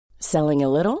Selling a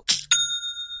little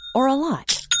or a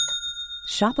lot?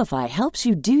 Shopify helps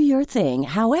you do your thing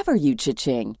however you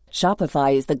cha-ching.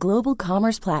 Shopify is the global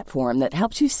commerce platform that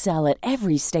helps you sell at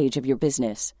every stage of your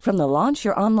business. From the launch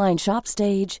your online shop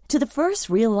stage to the first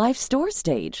real-life store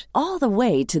stage, all the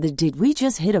way to the did we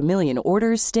just hit a million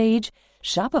orders stage.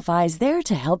 Shopify is there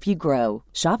to help you grow.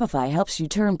 Shopify helps you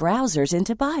turn browsers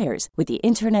into buyers with the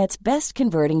internet's best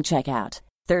converting checkout.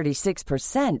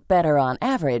 36% better on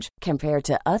average compared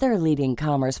to other leading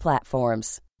commerce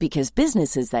platforms. Because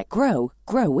businesses that grow,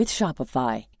 grow with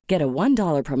Shopify. Get a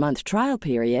 $1 per month trial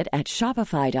period at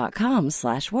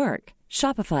shopify.com/work.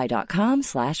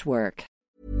 Shopify.com/work.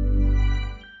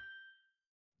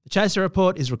 The Chaser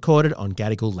Report is recorded on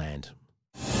Gadigal land.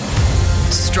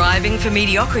 Striving for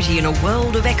mediocrity in a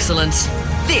world of excellence.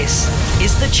 This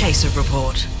is the Chaser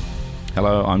Report.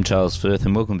 Hello, I'm Charles Firth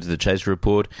and welcome to the Chaser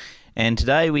Report. And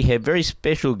today we have very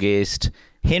special guest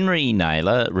Henry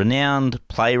Naylor, renowned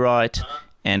playwright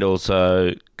and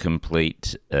also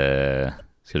complete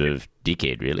sort of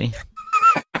dickhead, really.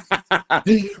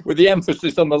 With the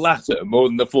emphasis on the latter more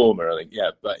than the former, I think.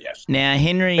 Yeah, but yes. Now,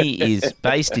 Henry is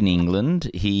based in England.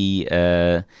 He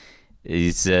has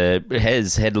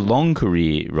had a long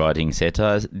career writing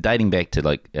satire, dating back to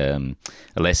like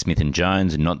Alas Smith and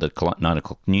Jones and Not the 9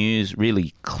 O'Clock News.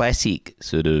 Really classic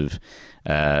sort of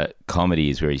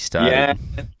comedy is where he started. Yeah,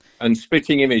 and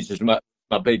Spitting Image is my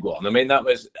big one. I mean, I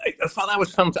thought that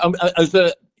was something. As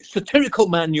a satirical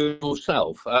man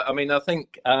yourself, I mean, I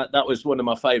think that was one of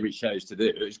my favourite shows to do.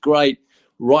 It was great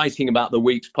writing about the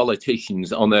week's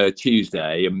politicians on a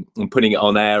Tuesday and putting it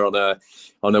on air on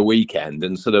a weekend,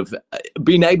 and sort of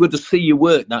being able to see your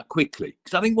work that quickly.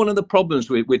 Because I think one of the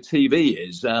problems with TV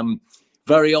is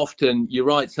very often you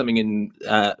write something in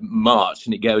March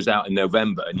and it goes out in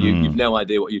November, and you've no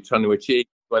idea what you're trying to achieve.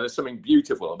 Well, there's something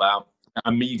beautiful about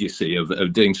immediacy of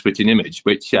doing Spitting Image,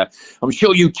 which I'm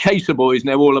sure you Chaser boys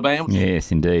know all about.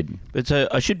 Yes, indeed. But so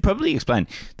I should probably explain.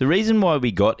 The reason why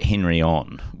we got Henry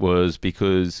on was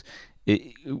because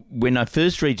when I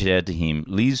first reached out to him,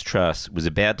 Liz Truss was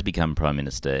about to become Prime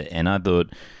Minister, and I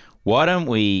thought, why don't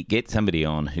we get somebody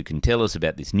on who can tell us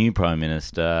about this new Prime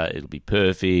Minister? It'll be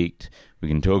perfect. We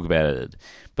can talk about it.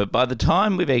 But by the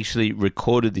time we've actually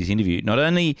recorded this interview, not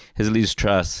only has Liz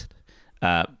Truss,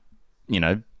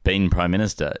 been Prime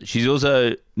Minister, she's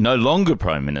also no longer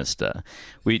Prime Minister,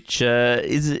 which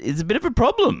is a bit of a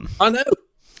problem. I know.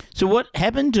 So what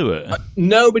happened to her?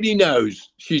 Nobody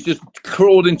knows. She's just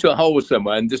crawled into a hole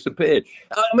somewhere and disappeared.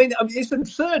 I mean, it's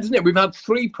absurd, isn't it? We've had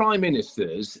 3 prime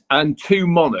ministers and 2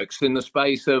 monarchs in the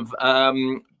space of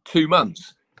 2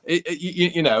 months.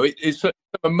 It's an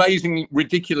amazing,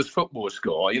 ridiculous football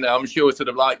score. I'm sure sort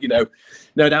of like,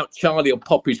 no doubt Charlie will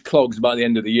pop his clogs by the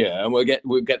end of the year, and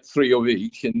we'll get 3 of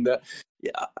each. And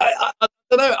I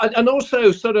don't know. And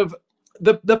also sort of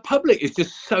the public is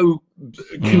just so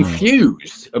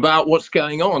confused about what's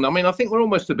going on. I mean, I think we're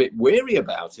almost a bit weary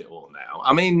about it all now.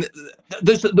 I mean,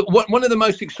 one of the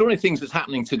most extraordinary things that's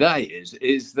happening today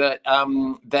is that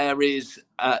there is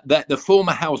that the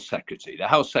former House Secretary,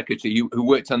 who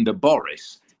worked under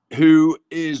Boris, who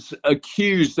is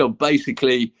accused of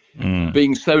basically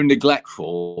being so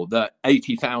neglectful that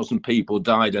 80,000 people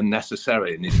died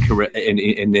unnecessarily in his career,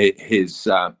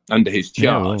 under his charge.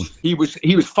 Yeah, well.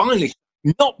 He was finally,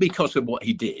 not because of what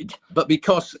he did, but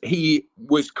because he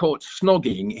was caught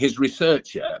snogging his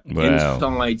researcher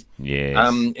inside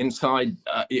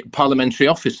parliamentary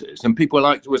offices, and people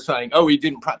were saying, "Oh, he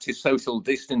didn't practice social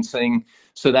distancing,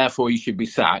 so therefore he should be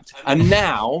sacked." And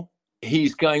now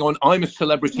he's going on, "I'm a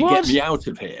celebrity, get me out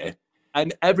of here."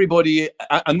 And everybody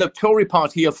and the Tory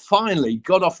party have finally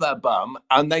got off their bum,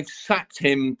 and they've sacked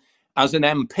him as an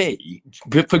MP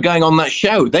for going on that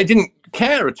show. They didn't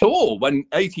care at all when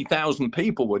 80,000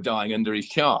 people were dying under his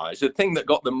charge. The thing that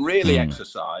got them really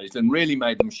exercised and really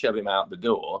made them shove him out the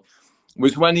door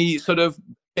was when he sort of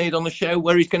appeared on the show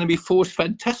where he's going to be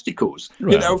force-fed testicles.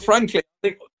 Right. Frankly, I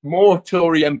think more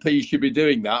Tory MPs should be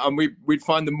doing that, and we'd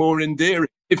find them more endearing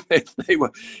if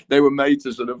they were made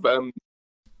to sort of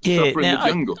suffer in the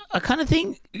jungle. I kind of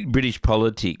think British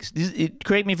politics,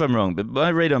 correct me if I'm wrong, but what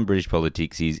I read on British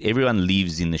politics is everyone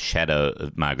lives in the shadow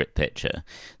of Margaret Thatcher.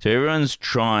 So everyone's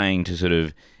trying to sort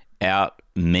of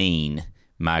out-mean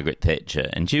Margaret Thatcher,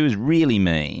 and she was really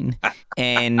mean.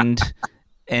 And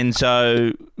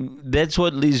so that's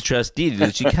what Liz Truss did,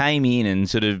 is she came in and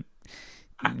sort of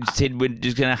said, we're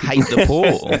just going to hate the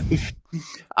poor.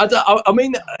 I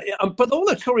mean, but all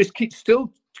the Tories keep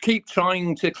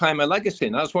trying to claim a legacy,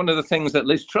 and that's one of the things that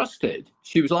Liz Truss did.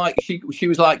 She was like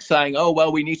saying, "Oh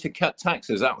well, we need to cut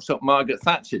taxes." That's what Margaret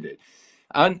Thatcher did,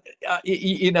 and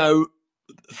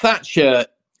Thatcher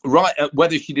right,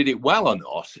 whether she did it well or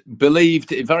not,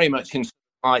 believed very much in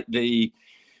like the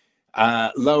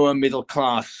lower middle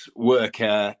class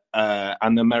worker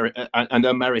and a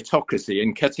meritocracy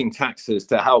and cutting taxes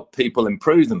to help people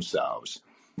improve themselves.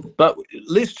 But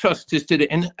Liz Truss just did it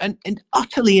in an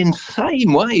utterly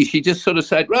insane way. She just sort of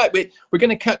said, right, we're going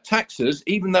to cut taxes,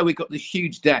 even though we got this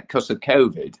huge debt because of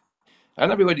COVID.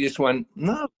 And everybody just went,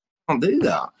 no, we can't do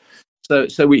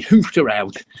that. So we hoofed her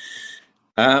out.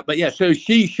 But yeah, so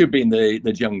she should be in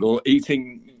the jungle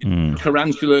eating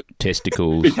tarantula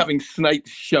testicles, having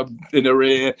snakes shoved in her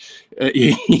ear.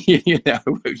 You know,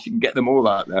 she can get them all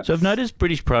out there. So I've noticed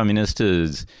British prime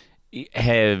ministers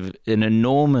have an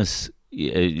enormous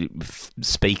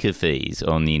speaker fees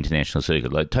on the international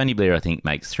circuit. Like Tony Blair, I think,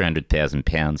 makes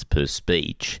 £300,000 per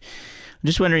speech. I'm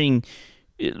just wondering,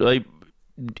 like,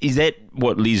 is that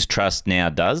what Liz Truss now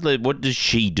does? Like, what does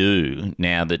she do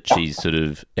now that she's sort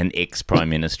of an ex-Prime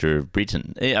Minister of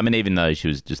Britain? I mean, even though she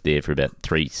was just there for about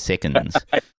 3 seconds.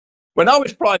 When I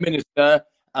was Prime Minister,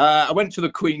 I went to the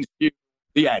Queen's funeral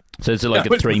at the end. So it's like a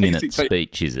 3-minute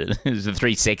speech, is it? It's a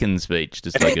 3-second speech,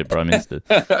 just like a Prime Minister.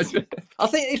 I think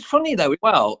it's funny, though.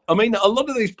 Well, I mean, a lot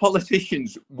of these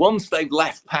politicians, once they've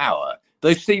left power,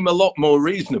 they seem a lot more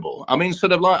reasonable. I mean,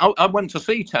 sort of like, I went to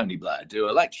see Tony Blair do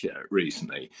a lecture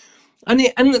recently, and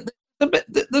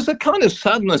there's a kind of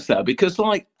sadness there because,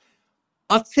 like,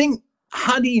 I think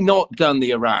had he not done the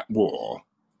Iraq War,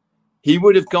 he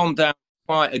would have gone down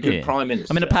quite a good prime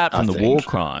minister. I mean, apart from the war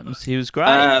crimes, he was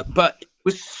great. But it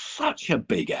was such a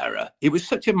big error. It was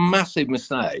such a massive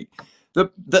mistake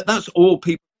that's all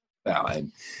people about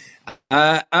him.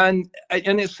 And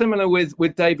it's similar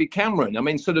with David Cameron. I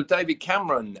mean, sort of David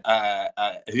Cameron,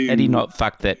 who had he not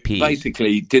fucked that pig,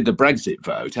 basically did the Brexit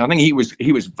vote. I think he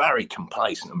was very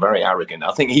complacent and very arrogant.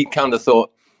 I think he kind of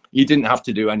thought he didn't have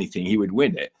to do anything; he would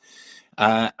win it,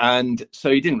 and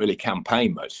so he didn't really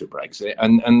campaign much for Brexit,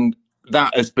 and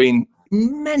that has been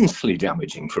immensely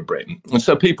damaging for Britain. And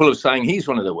so people are saying he's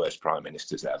one of the worst prime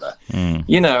ministers ever.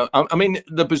 You know, I mean,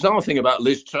 the bizarre thing about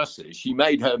Liz Truss is she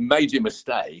made her major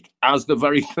mistake as the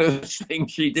very first thing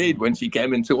she did when she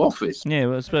came into office. Yeah,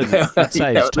 well, I suppose that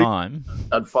saves time.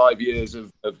 And 5 years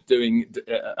of doing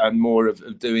and more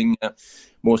of doing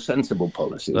more sensible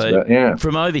policies. So, but, yeah.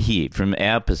 From over here, from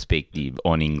our perspective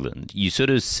on England, you sort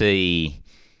of see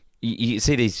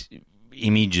these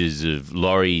images of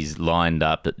lorries lined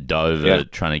up at Dover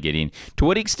trying to get in. To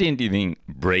what extent do you think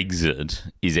Brexit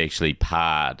is actually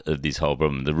part of this whole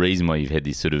problem? The reason why you've had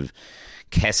this sort of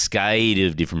cascade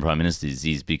of different prime ministers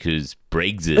is because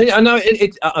Brexit. I know.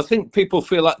 I think people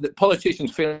feel like that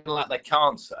politicians feel like they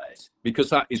can't say it because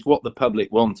that is what the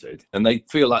public wanted, and they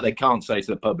feel like they can't say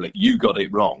to the public, "You got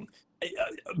it wrong."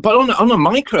 But on a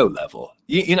micro level,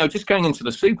 you know, just going into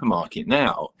the supermarket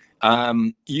now.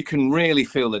 You can really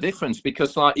feel the difference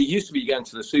because, like, it used to be you go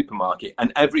into the supermarket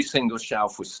and every single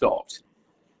shelf was stocked.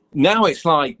 Now it's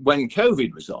like when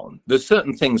COVID was on, there's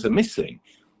certain things are missing.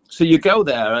 So you go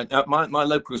there at my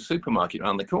local supermarket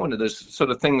around the corner, there's sort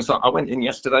of things like I went in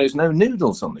yesterday, there's no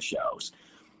noodles on the shelves.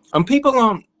 And people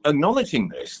aren't acknowledging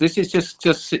this. This is just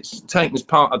it's taken as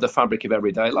part of the fabric of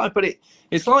everyday life. But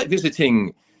it's like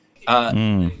visiting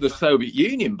the Soviet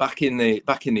Union back in the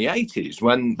 80s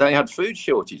when they had food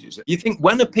shortages. You think,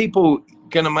 when are people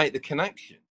going to make the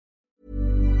connection?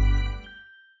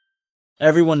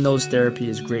 Everyone knows therapy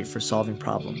is great for solving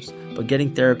problems, but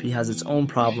getting therapy has its own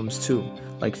problems too,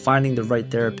 like finding the right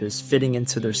therapist, fitting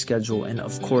into their schedule, and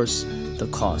of course, the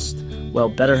cost. Well,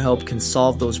 BetterHelp can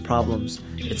solve those problems.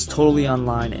 It's totally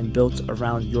online and built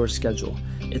around your schedule.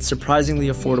 It's surprisingly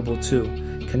affordable too.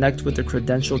 Connect with a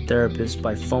credentialed therapist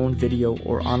by phone, video,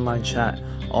 or online chat,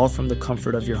 all from the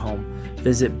comfort of your home.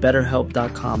 Visit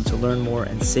BetterHelp.com to learn more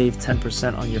and save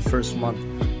 10% on your first month.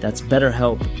 That's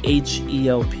BetterHelp,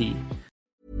 H-E-L-P.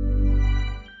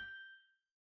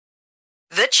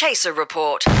 The Chaser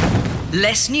Report.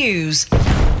 Less news,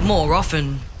 more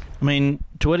often. I mean,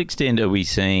 to what extent are we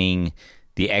seeing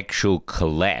the actual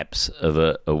collapse of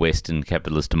a Western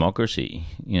capitalist democracy?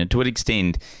 You know, to what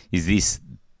extent is this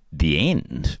the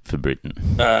end for Britain?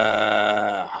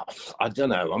 I don't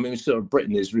know. I mean, sort of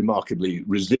Britain is remarkably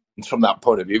resilient from that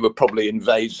point of view. We'll probably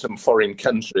invade some foreign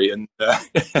country and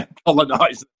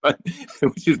colonise them,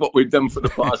 which is what we've done for the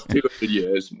past 200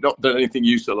 years. Not done anything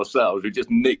useful ourselves. We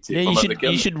just nicked it. Yeah,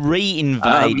 you should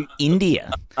re-invade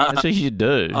India. That's what you should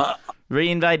do.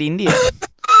 Re-invade India.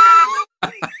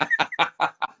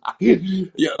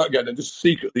 Yeah, I'm going to just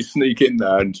secretly sneak in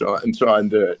there and try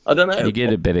and do it. I don't know. You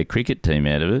get a better cricket team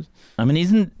out of it. I mean,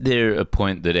 isn't there a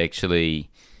point that actually,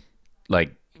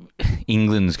 like,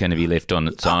 England's going to be left on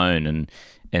its own,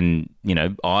 And,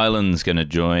 Ireland's going to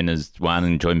join as one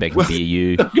and join back into the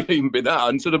EU. Not going to even be that.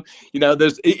 And sort of,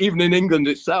 there's even in England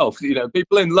itself,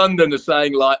 people in London are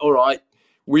saying like, all right,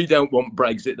 we don't want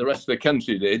Brexit. The rest of the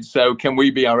country did. So can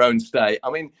we be our own state?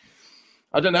 I mean,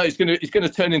 I don't know. It's going to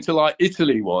turn into like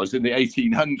Italy was in the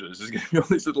 1800s. There's going to be all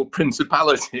these little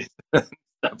principalities and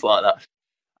stuff like that.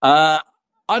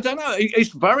 I don't know. It's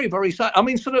very, very sad. I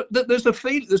mean, sort of,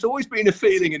 there's always been a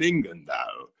feeling in England,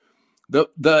 though,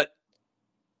 that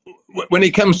when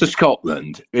it comes to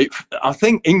Scotland, I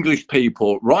think English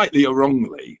people, rightly or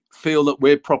wrongly, feel that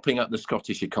we're propping up the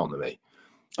Scottish economy.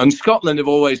 And Scotland have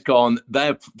always gone,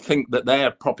 they think that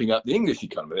they're propping up the English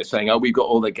economy. They're saying, oh, we've got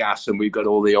all the gas and we've got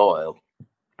all the oil.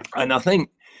 And I think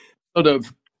sort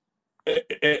of,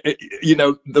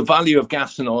 the value of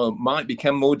gas and oil might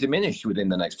become more diminished within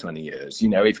the next 20 years,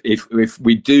 if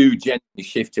we do generally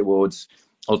shift towards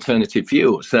alternative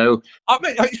fuels. So, I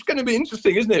mean, it's going to be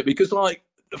interesting, isn't it? Because, like,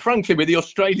 frankly, with the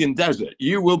Australian desert,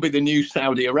 you will be the new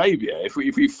Saudi Arabia if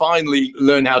we finally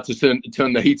learn how to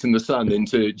turn the heat and the sun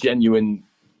into genuine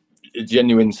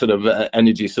sort of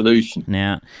energy solution.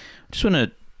 Now, I just want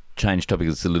to change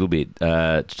topics a little bit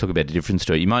to talk about a different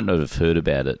story. You might not have heard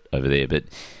about it over there, but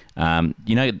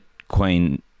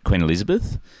Queen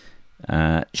Elizabeth,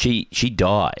 she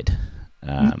died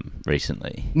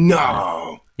recently.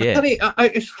 No. Yeah.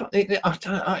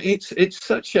 It's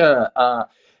such a.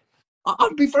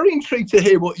 I'd be very intrigued to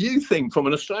hear what you think from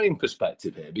an Australian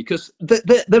perspective here, because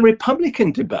the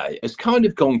Republican debate has kind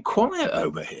of gone quiet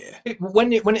over here.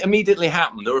 When it immediately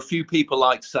happened, there were a few people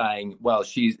like saying, well,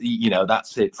 she's,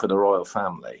 that's it for the royal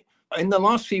family. In the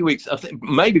last few weeks, I think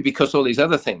maybe because all these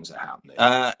other things are happening,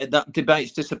 that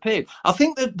debate's disappeared. I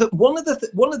think that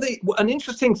an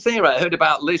interesting theory I heard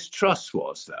about Liz Truss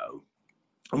was, though,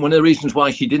 and one of the reasons why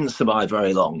she didn't survive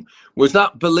very long was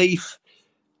that belief.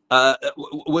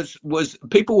 Was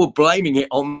people were blaming it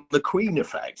on the Queen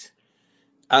effect.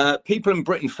 People in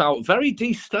Britain felt very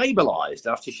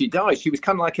destabilised after she died. She was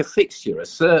kind of like a fixture, a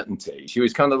certainty. She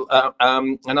was kind of,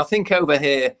 and I think over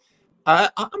here, I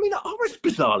was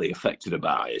bizarrely affected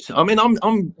about it. I mean,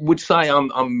 would say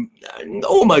I'm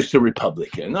almost a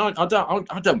Republican. I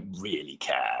don't really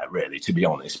care, really, to be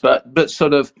honest. But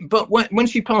when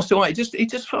she passed away, it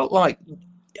just felt like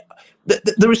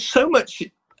there is so much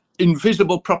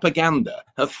invisible propaganda.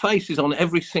 Her face is on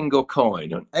every single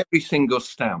coin, on every single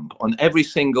stamp, on every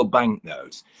single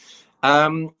banknote,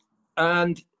 and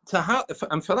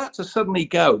for that to suddenly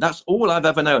go, that's all I've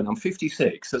ever known. I'm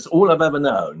 56. That's all I've ever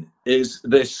known is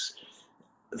this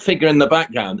figure in the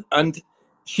background, and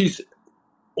she's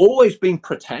always been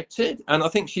protected, and I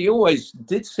think she always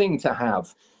did seem to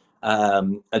have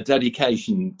a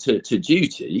dedication to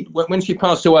duty. When she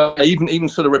passed away, even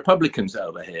sort of Republicans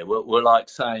over here were like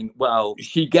saying, well,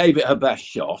 she gave it her best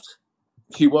shot.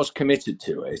 She was committed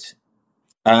to it.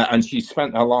 And she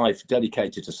spent her life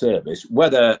dedicated to service.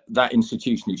 Whether that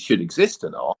institution should exist or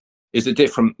not is a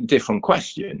different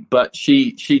question. But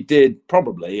she did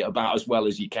probably about as well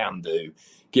as you can do,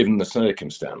 given the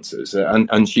circumstances.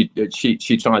 And she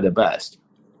tried her best.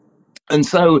 And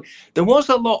so there was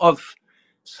a lot of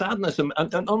sadness, and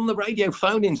on the radio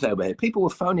phone-ins over here, people were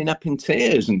phoning up in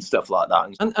tears and stuff like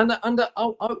that. And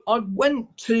I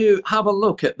went to have a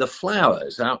look at the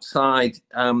flowers outside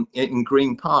in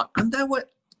Green Park, and there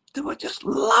were just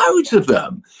loads of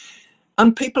them.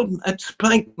 And people had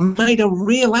made a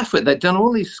real effort. They'd done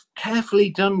all these carefully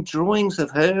done drawings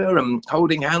of her and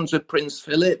holding hands with Prince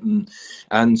Philip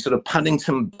and sort of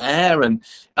Paddington Bear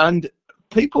and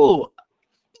people.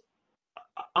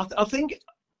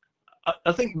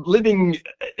 I think living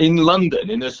in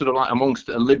London in a sort of like amongst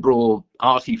a liberal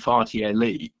arty-farty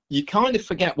elite, you kind of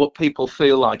forget what people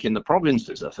feel like in the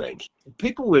provinces. I think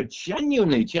people were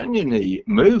genuinely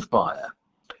moved by her.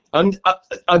 And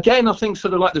again, I think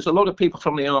sort of like there's a lot of people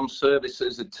from the armed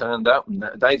services that turned up and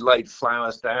they'd laid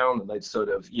flowers down and they'd sort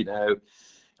of,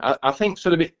 I think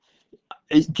sort of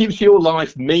it gives your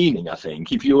life meaning, I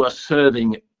think, if you are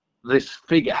serving this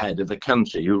figurehead of the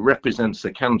country who represents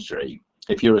the country.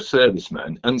 If you're a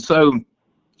serviceman. And so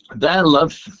their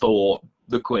love for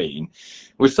the Queen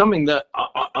was something that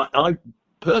I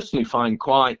personally find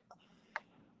quite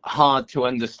hard to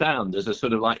understand as a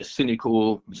sort of like a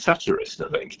cynical satirist, I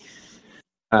think.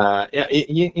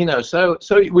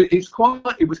 So it was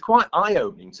quite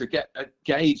eye-opening to get a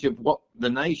gauge of what the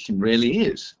nation really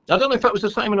is. I don't know if that was the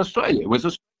same in Australia. Was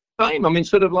it the same? I mean,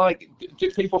 sort of like,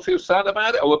 do people feel sad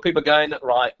about it, or were people going,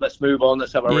 right, let's move on,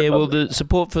 let's have a republic? Well, the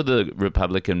support for the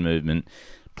Republican movement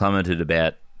plummeted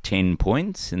about 10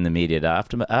 points in the immediate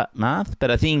aftermath.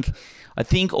 But I think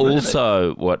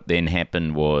also what then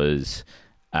happened was,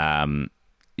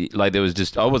 like there was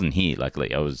just, I wasn't here,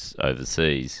 luckily. I was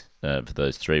overseas for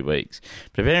those 3 weeks.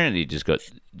 But apparently it just got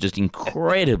just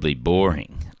incredibly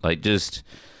boring. Like just,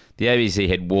 the ABC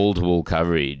had wall-to-wall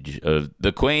coverage of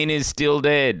the Queen is still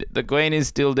dead. The Queen is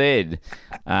still dead.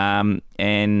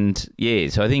 And yeah,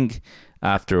 so I think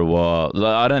after a while,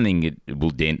 I don't think it will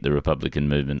dent the Republican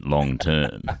movement long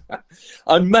term.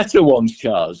 I met her once,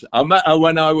 Charles. I met her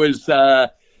when I was 9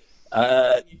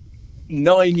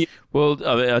 years. Well,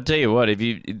 I'll tell you what,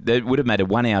 they would have made a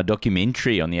 1-hour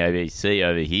documentary on the ABC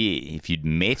over here if you'd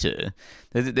met her.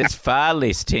 That's far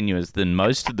less tenuous than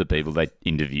most of the people they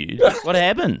interviewed. What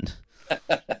happened?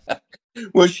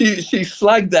 Well, she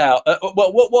slagged out.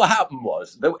 What happened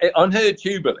was, on her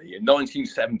Jubilee in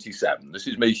 1977, this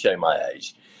is me showing my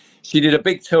age, she did a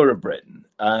big tour of Britain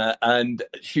and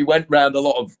she went round a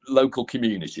lot of local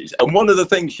communities. And one of the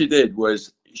things she did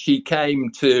was she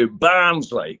came to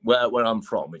Barnsley, where I'm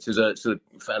from, which is a sort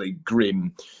of fairly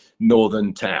grim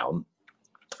northern town.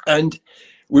 And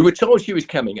we were told she was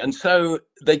coming. And so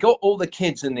they got all the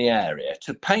kids in the area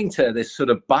to paint her this sort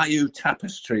of Bayeux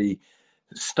tapestry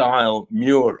style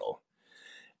mural.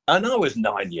 And I was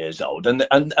 9 years old, and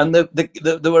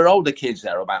there were older kids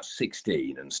there, about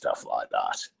 16 and stuff like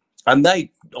that. And they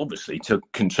obviously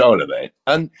took control of it.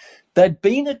 And there'd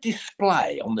been a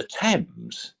display on the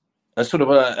Thames, a sort of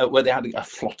where they had a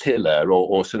flotilla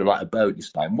or sort of like a boat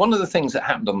display. And one of the things that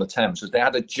happened on the Thames was they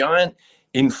had a giant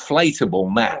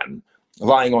inflatable man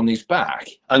lying on his back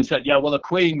and said, yeah, well, the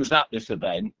Queen was at this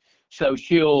event, so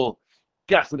she'll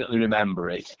definitely remember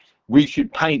it. We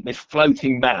should paint this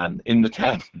floating man in the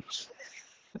Thames.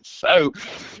 So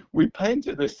we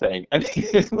painted this thing, and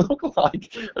it looked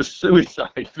like a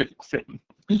suicide victim.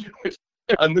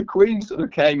 And the Queen sort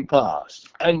of came past,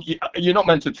 and you're not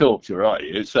meant to talk to her, are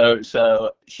you? So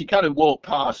she kind of walked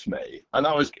past me, and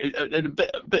I was in a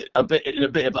bit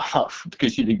of a huff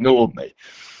because she'd ignored me.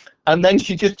 And then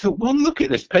she just took one look at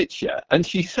this picture, and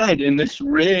she said in this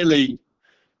really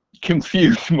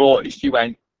confused voice, she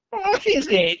went, "What is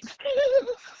it?"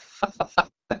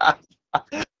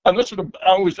 And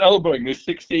I was elbowing this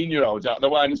 16-year-old out of the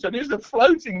way and said, "There's a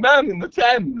floating man in the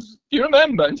Thames. Do you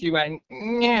remember?" And she went,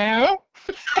 "No."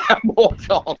 And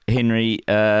walked on. Henry,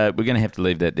 we're going to have to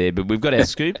leave that there, but we've got our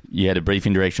scoop. You had a brief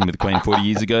interaction with the Queen 40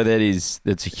 years ago.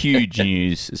 That's huge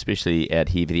news, especially out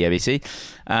here for the ABC.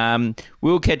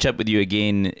 We'll catch up with you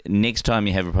again next time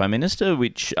you have a Prime Minister,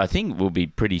 which I think will be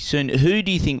pretty soon. Who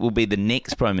do you think will be the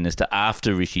next Prime Minister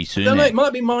after Rishi Sunak? I don't know, it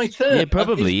might be my turn. Yeah,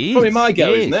 probably is. Probably my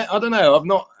go, isn't it? I don't know. I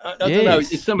don't know.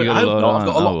 It's something I hope not. I've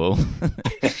got a lot. Well.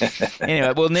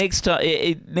 Anyway, well, next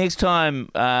time,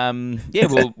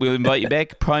 we'll invite you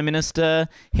back, Prime Minister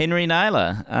Henry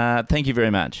Naylor. Thank you very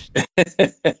much.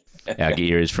 Our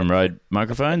gear is from Rode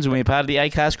Microphones, and we're part of the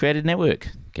Acast Creative Network.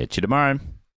 Catch you tomorrow.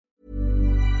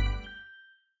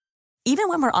 Even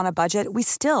when we're on a budget, we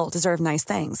still deserve nice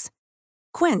things.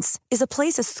 Quince is a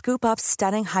place to scoop up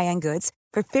stunning high-end goods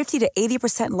for 50 to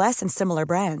 80% less than similar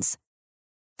brands.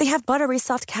 They have buttery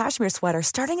soft cashmere sweaters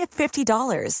starting at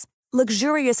 $50,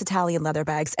 luxurious Italian leather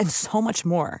bags, and so much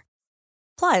more.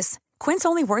 Plus, Quince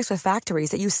only works with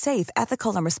factories that use safe,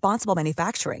 ethical, and responsible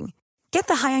manufacturing. Get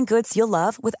the high-end goods you'll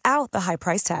love without the high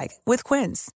price tag with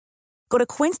Quince. Go to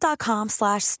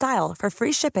quince.com/style for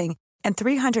free shipping and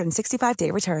 365-day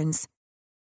returns.